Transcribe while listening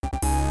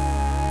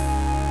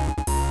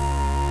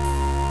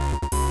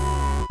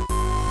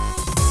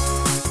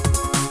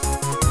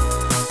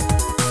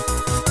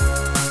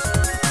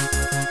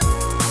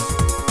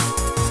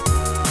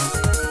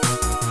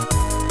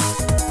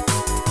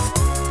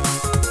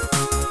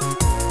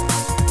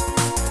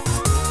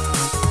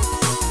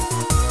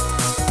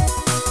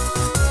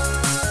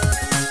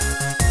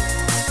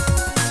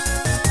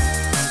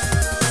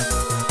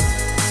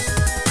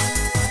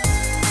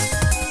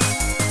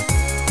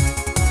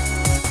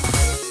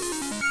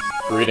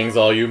Greetings,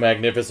 all you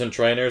magnificent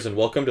trainers, and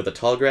welcome to the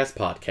Tallgrass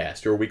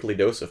Podcast, your weekly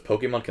dose of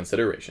Pokemon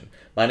consideration.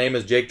 My name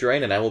is Jake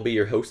Drain, and I will be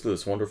your host of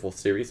this wonderful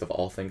series of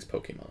all things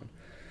Pokemon.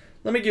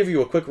 Let me give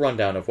you a quick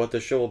rundown of what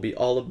this show will be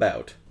all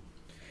about.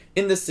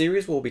 In this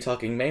series, we'll be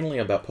talking mainly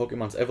about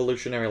Pokemon's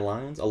evolutionary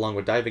lines, along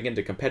with diving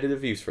into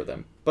competitive use for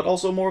them, but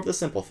also more of the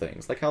simple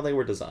things, like how they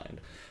were designed.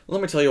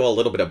 Let me tell you all a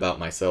little bit about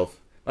myself.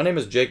 My name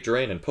is Jake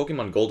Drain, and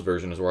Pokemon Gold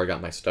version is where I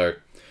got my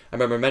start. I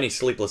remember many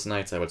sleepless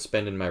nights I would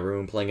spend in my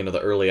room playing into the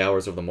early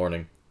hours of the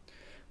morning.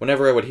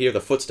 Whenever I would hear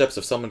the footsteps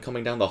of someone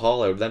coming down the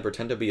hall, I would then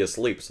pretend to be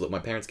asleep so that my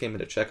parents came in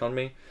to check on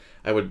me.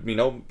 I would,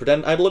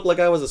 pretend I'd look like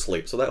I was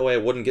asleep, so that way I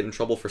wouldn't get in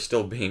trouble for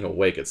still being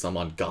awake at some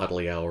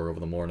ungodly hour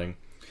of the morning.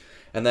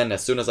 And then,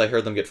 as soon as I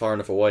heard them get far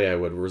enough away, I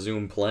would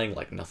resume playing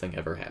like nothing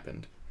ever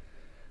happened.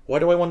 Why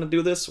do I want to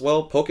do this?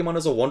 Well, Pokemon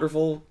is a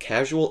wonderful,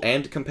 casual,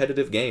 and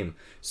competitive game.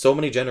 So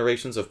many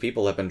generations of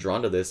people have been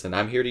drawn to this, and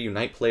I'm here to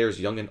unite players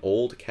young and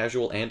old,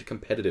 casual and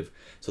competitive,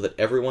 so that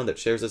everyone that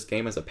shares this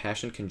game as a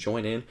passion can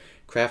join in,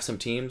 craft some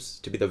teams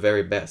to be the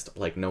very best,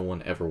 like no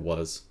one ever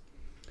was.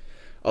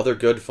 Other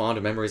good,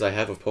 fond memories I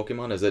have of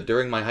Pokemon is that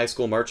during my high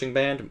school marching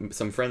band,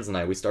 some friends and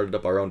I, we started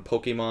up our own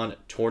Pokemon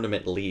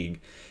Tournament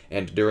League.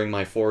 And during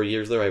my 4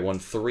 years there, I won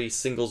 3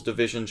 singles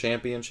division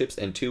championships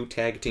and 2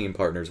 tag team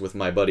partners with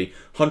my buddy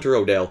Hunter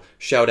Odell.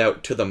 Shout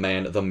out to the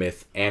man, the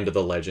myth, and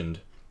the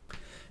legend.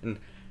 And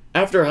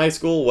after high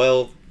school,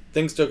 well,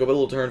 things took a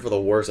little turn for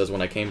the worse, as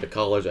when I came to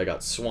college, I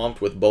got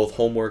swamped with both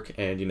homework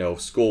and,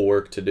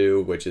 schoolwork to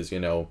do, which is,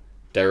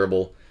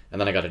 terrible. And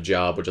then I got a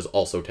job, which is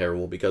also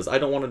terrible, because I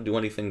don't want to do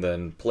anything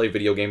than play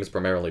video games,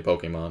 primarily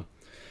Pokemon.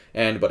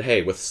 But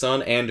hey, with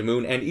Sun and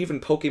Moon and even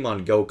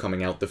Pokemon Go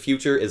coming out, the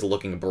future is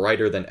looking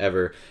brighter than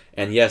ever.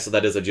 And yes,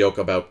 that is a joke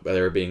about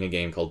there being a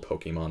game called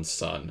Pokemon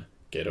Sun.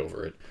 Get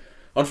over it.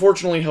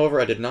 Unfortunately, however,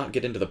 I did not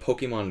get into the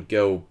Pokemon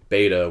Go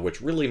beta,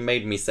 which really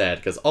made me sad,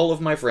 because all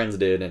of my friends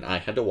did, and I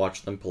had to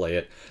watch them play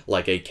it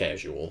like a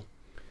casual.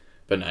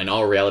 But in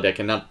all reality, I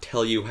cannot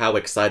tell you how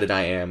excited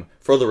I am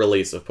for the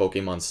release of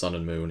Pokemon Sun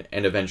and Moon,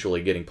 and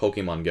eventually getting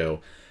Pokemon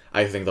Go.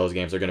 I think those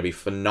games are going to be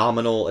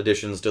phenomenal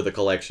additions to the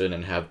collection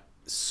and have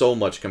so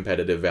much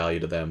competitive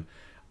value to them.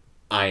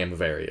 I am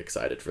very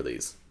excited for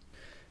these.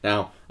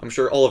 Now, I'm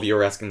sure all of you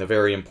are asking the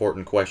very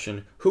important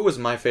question, who is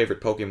my favorite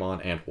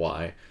Pokemon and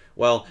why?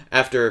 Well,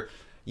 after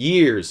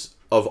years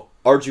of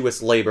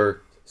arduous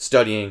labor,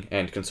 studying,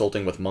 and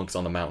consulting with monks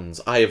on the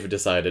mountains, I have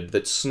decided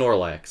that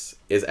Snorlax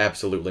is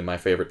absolutely my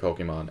favorite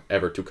Pokemon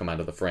ever to come out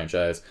of the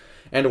franchise.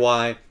 And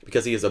why?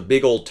 Because he is a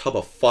big old tub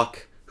of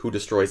fuck who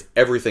destroys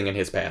everything in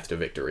his path to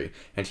victory,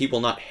 and he will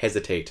not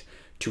hesitate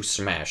to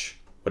smash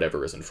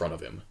whatever is in front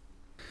of him.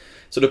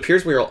 So it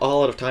appears we are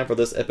all out of time for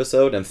this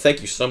episode, and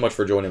thank you so much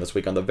for joining this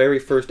week on the very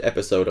first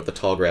episode of the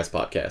Tallgrass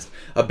Podcast.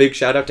 A big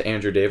shout out to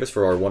Andrew Davis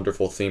for our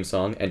wonderful theme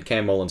song, and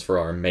Cam Mullins for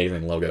our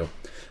amazing logo.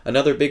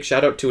 Another big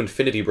shout out to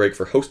Infinity Break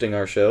for hosting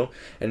our show,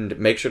 and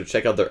make sure to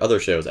check out their other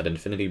shows at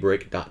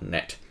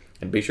infinitybreak.net.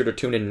 And be sure to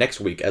tune in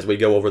next week as we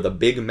go over the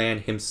big man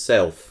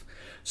himself,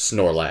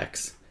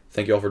 Snorlax.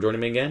 Thank you all for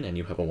joining me again, and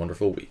you have a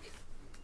wonderful week.